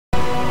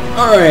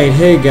Alright,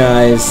 hey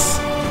guys,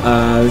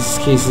 this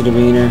is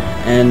CaseyDaBeaner,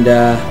 and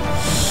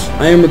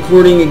I am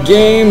recording a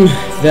game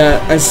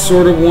that I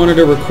sort of wanted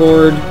to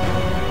record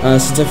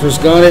since I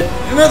first got it,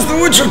 and that's The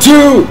Witcher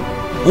 2!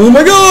 Oh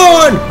my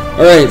god!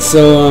 Alright,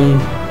 so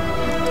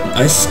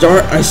I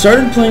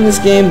started playing this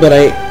game, but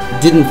I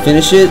didn't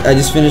finish it. I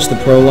just finished the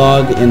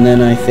prologue, and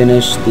then I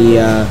finished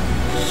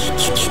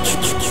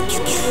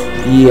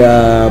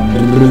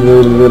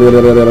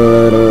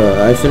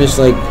I finished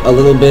like a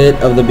little bit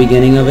of the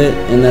beginning of it,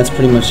 and that's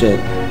pretty much it.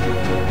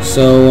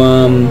 So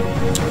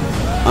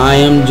I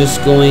am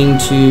just going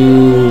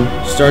to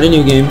start a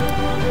new game,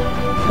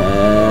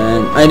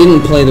 and I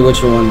didn't play The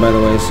Witcher 1, by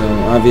the way, so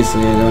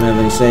obviously I don't have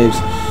any saves.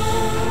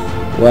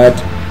 What?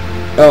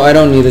 Oh, I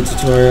don't need a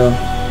tutorial.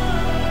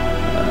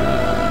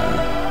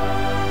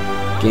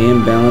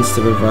 Game balance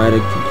to provide a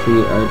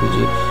complete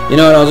RPG. You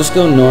know what, I'll just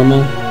go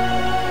normal.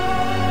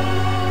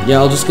 Yeah,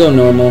 I'll just go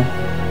normal,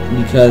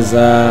 because,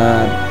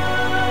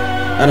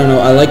 I don't know,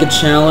 I like a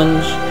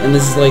challenge, and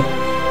this is, like,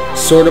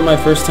 sort of my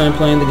first time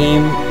playing the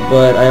game,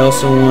 but I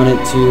also want it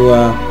to,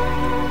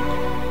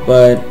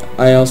 but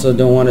I also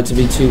don't want it to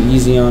be too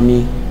easy on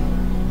me.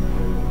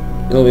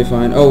 It'll be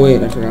fine. Oh,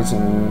 wait, I forgot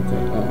something real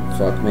quick. Oh,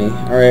 fuck me.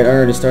 Alright, I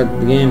already started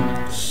the game.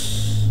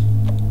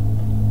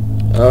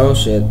 Oh,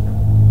 shit.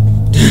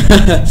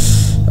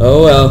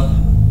 Oh, well.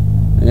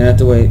 I'm gonna have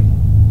to wait.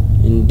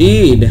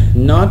 Indeed,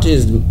 naught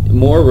is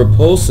more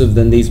repulsive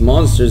than these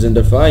monsters and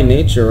defy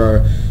nature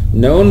are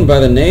known by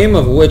the name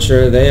of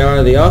Witcher. They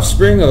are the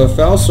offspring of a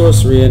foul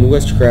sorcery and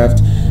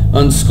witchcraft,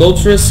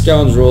 unsculpturous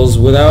scoundrels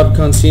without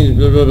conceit.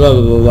 Blah blah blah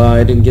blah blah.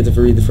 I didn't get to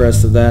read the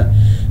rest of that.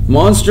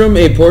 Monstrum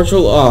a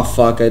portal. Oh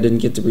fuck! I didn't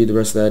get to read the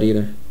rest of that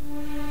either.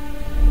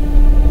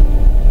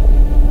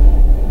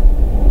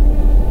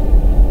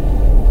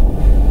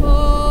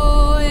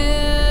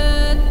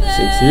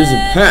 6 years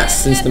have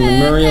passed since the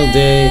memorable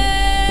day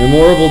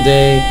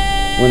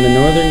when the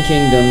northern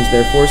kingdoms,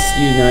 their forces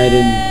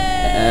united,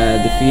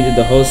 defeated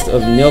the host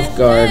of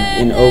Nilfgaard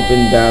in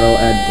open battle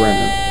at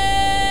Brenna.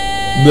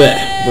 Blech,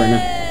 Brenna.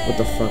 What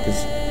the fuck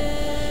is...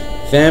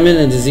 Famine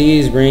and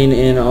disease reign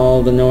in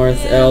all the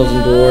north. Elves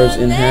and dwarves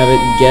inhabit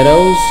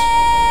ghettos.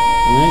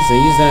 Nice, they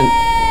use that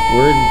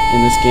word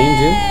in this game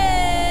too.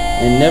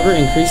 In never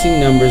increasing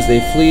numbers,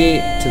 they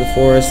flee to the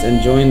forest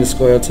and join the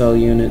Scoia'tael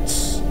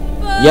units.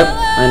 Yep,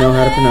 I know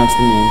how to pronounce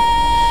the name.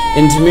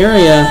 In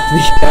Temeria,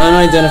 the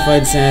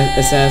unidentified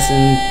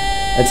assassin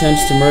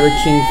attempts to murder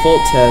King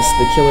Foltest.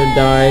 The killer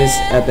dies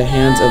at the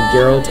hands of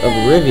Geralt of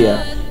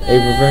Rivia, a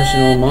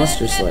professional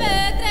monster slayer.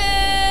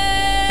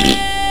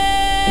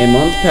 A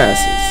month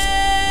passes.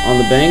 On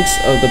the banks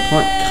of the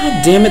pond...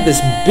 God damn it,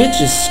 this bitch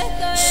is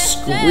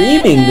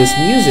screaming this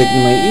music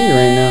in my ear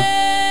right now.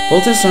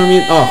 Foltest's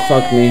army... Oh,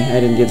 fuck me. I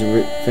didn't get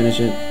to finish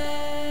it.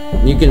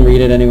 You can read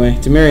it anyway.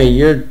 Temeria,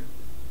 you're...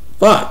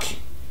 Fuck.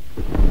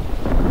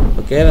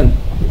 Okay then.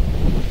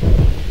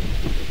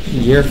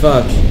 You're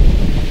fuck.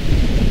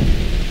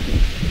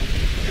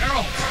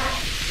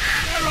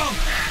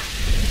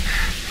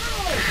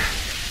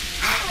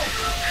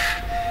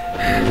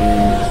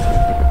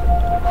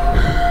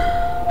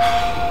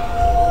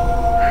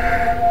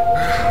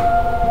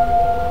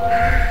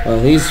 Well,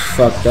 he's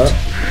fucked up.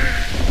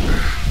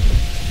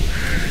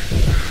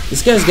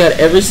 This guy's got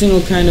every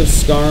single kind of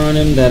scar on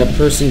him that a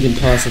person can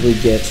possibly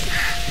get.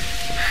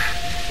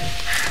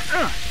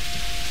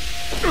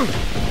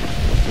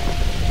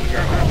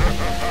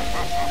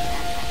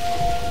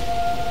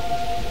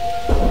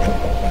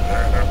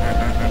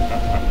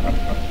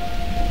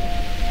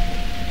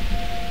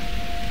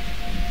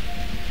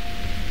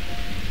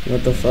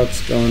 What the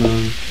fuck's going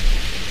on?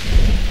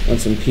 Let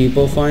some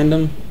people find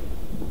him?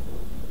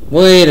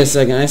 Wait a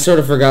second, I sort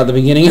of forgot the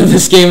beginning of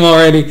this game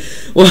already.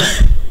 What?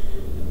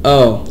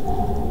 Oh.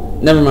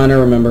 Never mind, I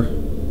remember.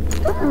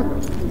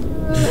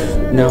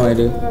 Now I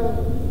do.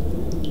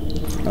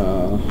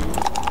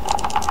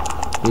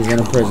 He's in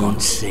a prison. Come on,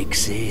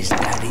 sixes,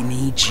 Daddy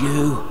needs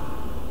you.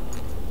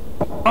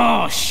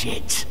 Oh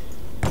shit.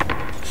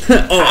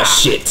 Oh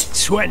shit.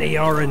 20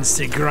 orange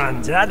to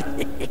Grandad.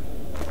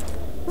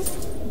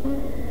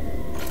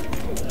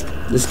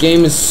 This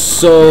game is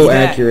so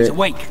accurate.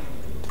 Awake.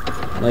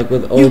 Like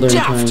with older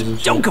times and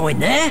shit. Don't go in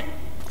there.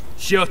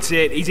 Shut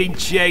it. He's in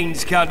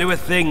chains. Can't do a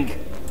thing.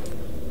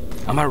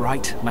 Am I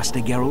right, Master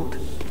Geralt?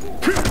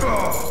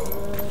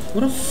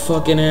 What a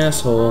fucking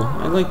asshole.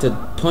 I'd like to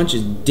punch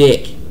his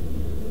dick.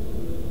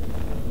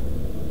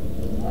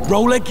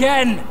 Roll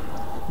again.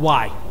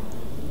 Why?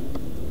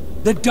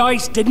 The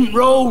dice didn't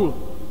roll.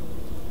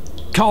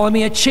 Calling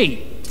me a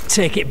cheat?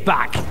 Take it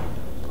back.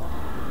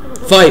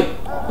 Fight!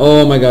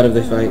 Oh my god, if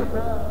they fight.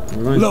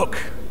 Never mind. Look,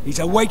 he's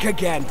awake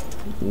again.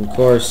 Of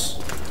course.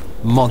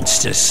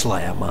 Monster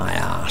slayer, my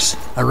ass.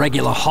 A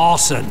regular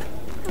horson.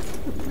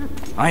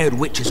 I heard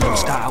witches will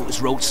start out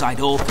as roadside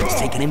orphans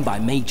taken in by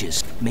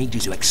mages.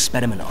 Mages who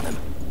experiment on them.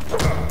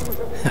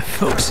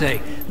 Folks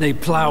say they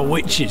plough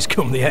witches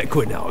come the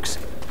equinox.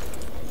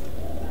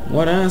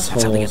 What assholes?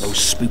 That's how they get those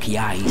spooky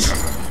eyes.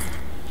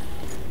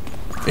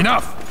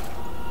 Enough!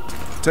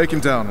 Take him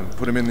down and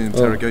put him in the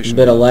interrogation. A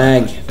bit of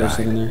lag for a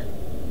second there.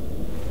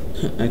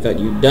 I thought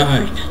you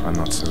died. I'm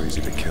not so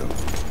easy to kill.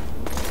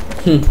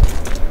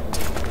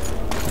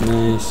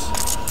 Nice.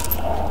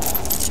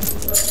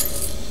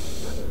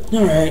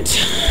 Alright.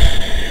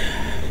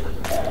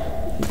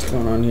 What's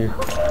going on here?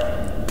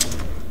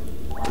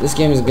 This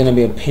game is gonna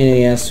be a pain in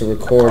the ass to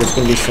record. It's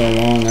gonna be so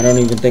long. I don't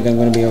even think I'm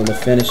gonna be able to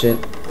finish it.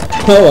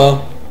 Oh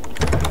well.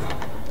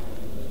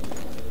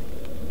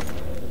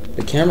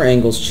 The camera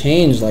angles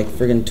changed like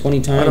friggin'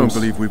 20 times. I don't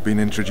believe we've been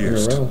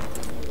introduced.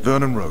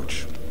 Vernon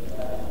Roach.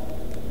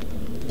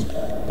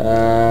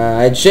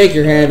 I'd shake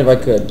your hand if I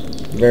could.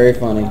 Very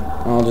funny.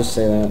 I'll just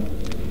say that.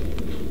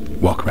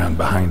 Walk around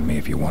behind me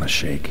if you want to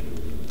shake.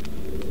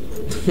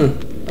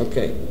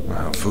 Okay.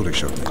 How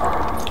foolish of me.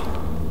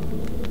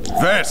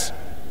 Vess!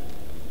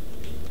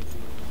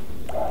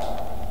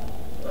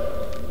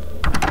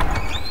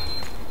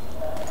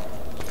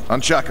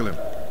 Unshackle him.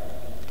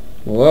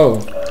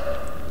 Whoa.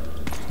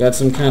 Got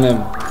some kind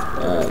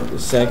of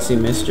sexy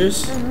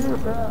mistress?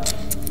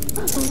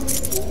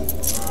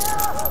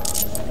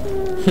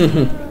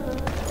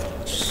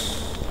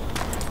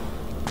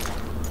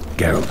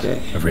 Geralt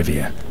of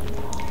Rivia.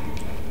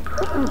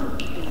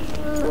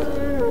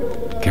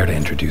 Care to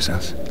introduce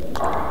us?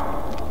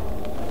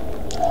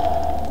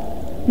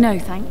 No,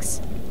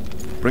 thanks.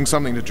 Bring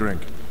something to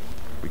drink.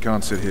 We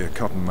can't sit here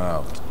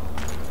cotton-mouthed.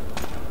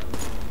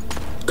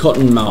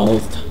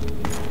 Cotton-mouthed.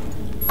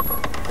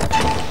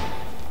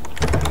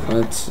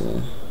 Let's,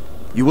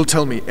 You will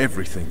tell me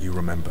everything you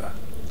remember.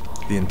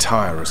 The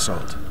entire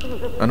assault.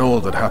 And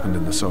all that happened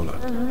in the Solar.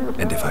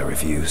 And if I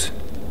refuse?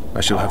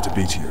 I shall have to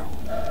beat you.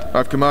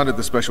 I've commanded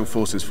the Special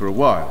Forces for a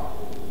while.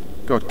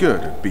 Got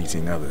good at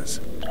beating others.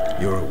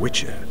 You're a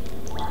witcher.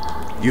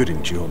 You'd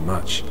endure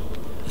much.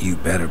 You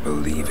better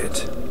believe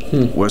it.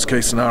 Worst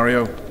case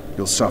scenario,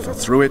 you'll suffer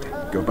through it,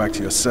 go back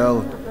to your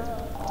cell,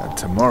 and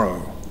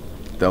tomorrow,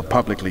 they'll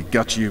publicly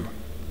gut you,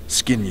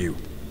 skin you,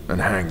 and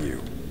hang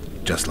you.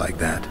 Just like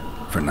that?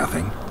 For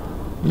nothing?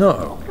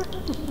 No.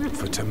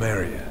 For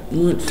Temeria.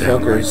 what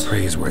Downright fuckers.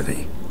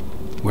 praiseworthy.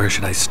 Where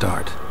should I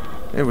start?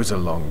 It was a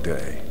long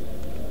day.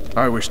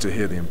 I wish to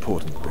hear the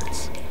important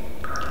bits.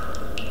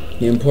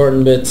 The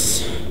important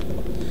bits.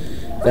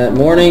 That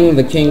morning,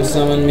 the king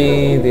summoned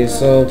me. The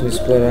assault, we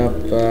split up.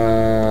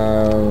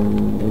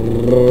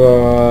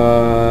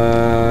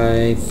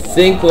 I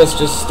think let's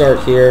just start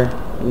here.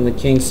 When the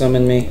king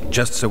summoned me.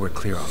 Just so we're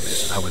clear on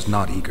this, I was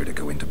not eager to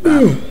go into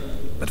battle.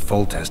 But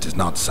Foltest is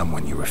not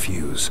someone you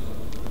refuse.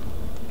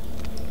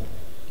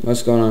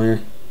 What's going on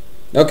here?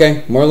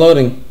 Okay, more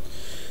loading.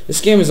 This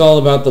game is all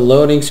about the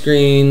loading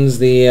screens,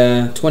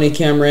 the 20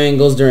 camera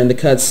angles during the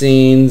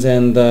cutscenes,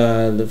 and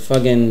the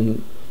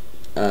fucking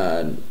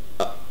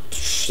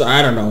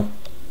I don't know,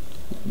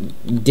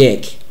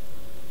 dick.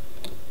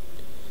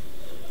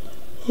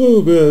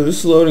 Oh man,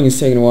 this loading is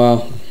taking a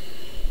while.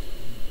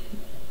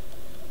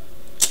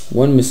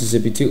 One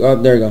Mississippi, two. Oh,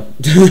 there you go.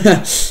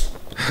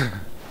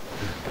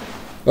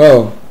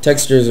 Oh,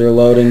 textures are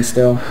loading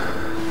still.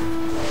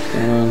 What's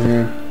going on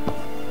here?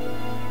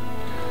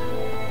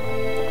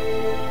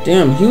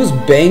 Damn, he was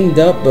banged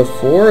up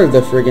before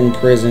the friggin'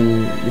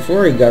 prison.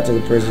 Before he got to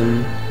the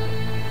prison.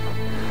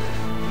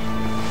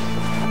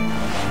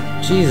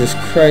 Jesus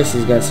Christ,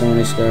 he's got so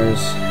many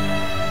scars.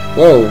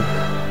 Whoa.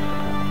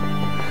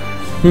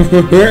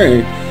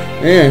 Hey,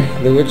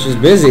 yeah, the witch is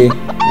busy,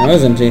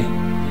 wasn't he?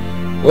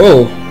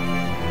 Whoa.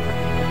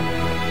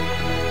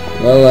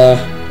 Well,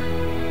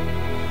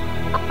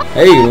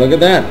 hey, look at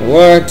that.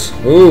 What?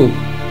 Ooh.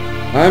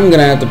 I'm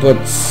gonna have to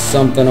put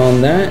something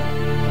on that.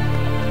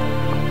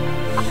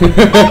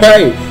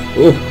 Hey!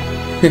 Ooh.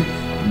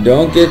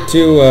 Don't get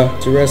too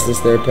restless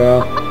there,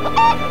 pal.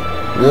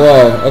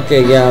 Whoa.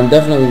 Okay, yeah, I'm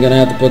definitely gonna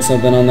have to put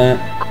something on that.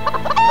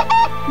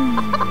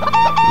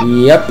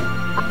 Yep.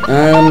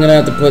 I'm gonna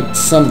have to put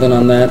something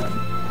on that.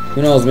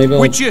 Who knows, maybe I'll...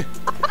 Witcher!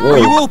 Whoa. Are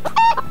you up?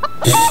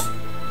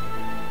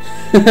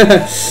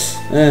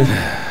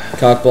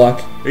 Cock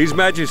block. His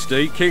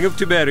Majesty, King of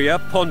Temeria,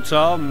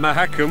 Pontar,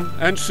 Mahakam,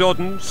 and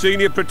Sodden,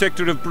 Senior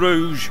Protector of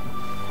Bruges,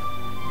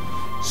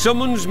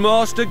 summons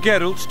Master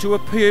Geralt to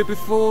appear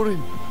before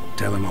him.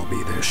 Tell him I'll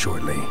be there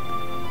shortly.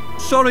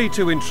 Sorry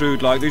to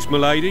intrude like this,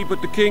 milady,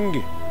 but the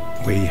King...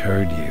 We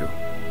heard you.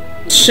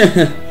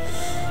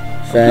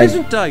 Fag.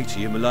 Pleasant day to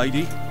you,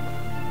 milady.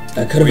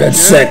 I could have had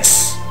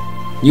sex.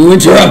 You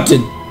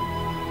interrupted,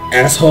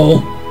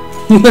 asshole.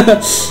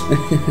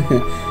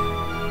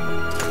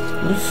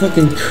 What a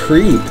fucking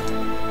creep.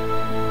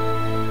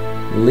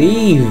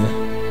 Leave.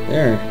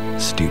 There.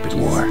 Stupid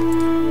war.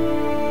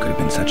 Could have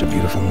been such a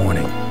beautiful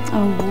morning.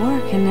 A war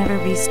can never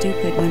be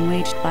stupid when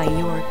waged by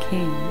your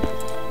king.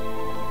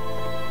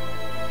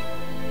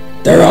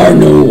 There are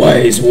no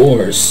wise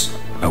wars.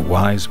 A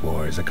wise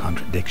war is a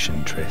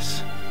contradiction,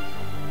 Triss.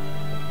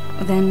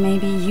 Then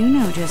maybe you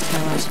know just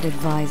how I should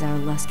advise our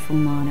lustful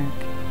monarch.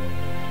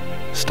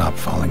 Stop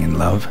falling in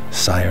love,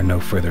 sire no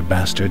further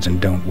bastards,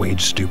 and don't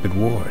wage stupid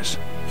wars.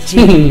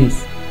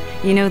 Genius.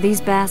 You know, these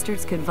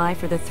bastards could vie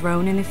for the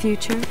throne in the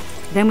future.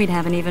 Then we'd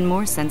have an even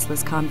more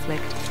senseless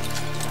conflict.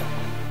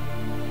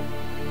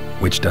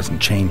 Which doesn't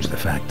change the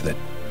fact that...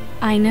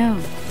 I know.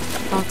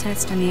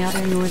 Foltest and the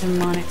other northern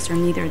monarchs are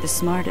neither the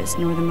smartest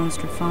nor the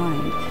most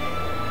refined,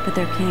 but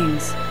they're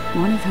kings,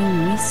 one of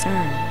whom we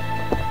serve.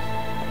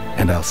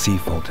 And I'll see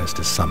Foltest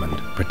is summoned,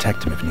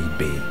 protect him if need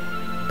be.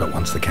 But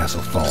once the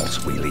castle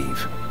falls, we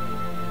leave.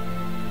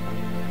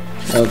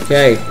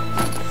 Okay.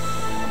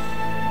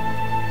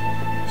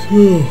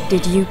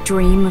 Did you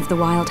dream of the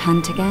wild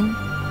hunt again?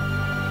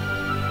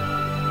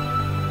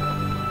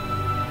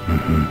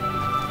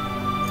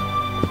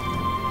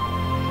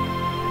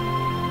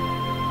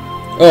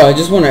 Oh, I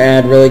just want to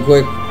add really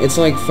quick. It's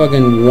like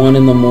fucking 1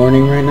 in the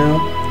morning right now.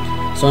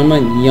 So I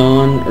might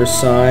yawn or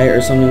sigh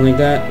or something like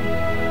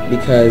that.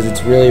 Because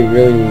it's really,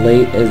 really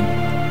late as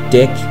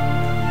dick.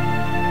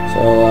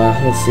 So,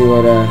 let's see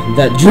what,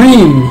 that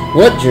dream!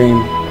 What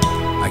dream?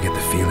 I get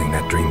the feeling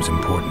that dream's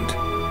important.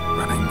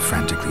 Running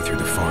frantically through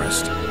the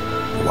forest.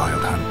 The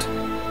wild hunt.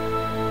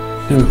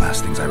 They're the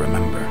last things I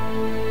remember.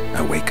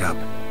 I wake up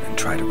and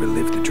try to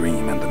relive the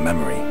dream and the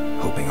memory,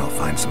 hoping I'll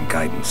find some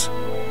guidance.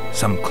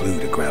 Some clue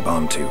to grab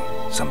onto.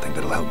 Something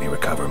that'll help me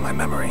recover my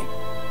memory.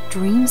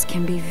 Dreams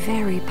can be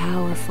very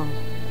powerful.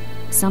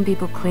 Some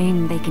people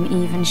claim they can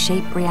even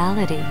shape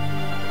reality.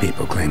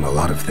 People claim a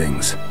lot of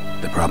things.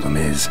 The problem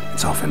is,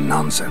 it's often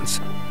nonsense.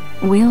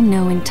 We'll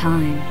know in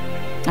time.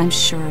 I'm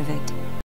sure of it.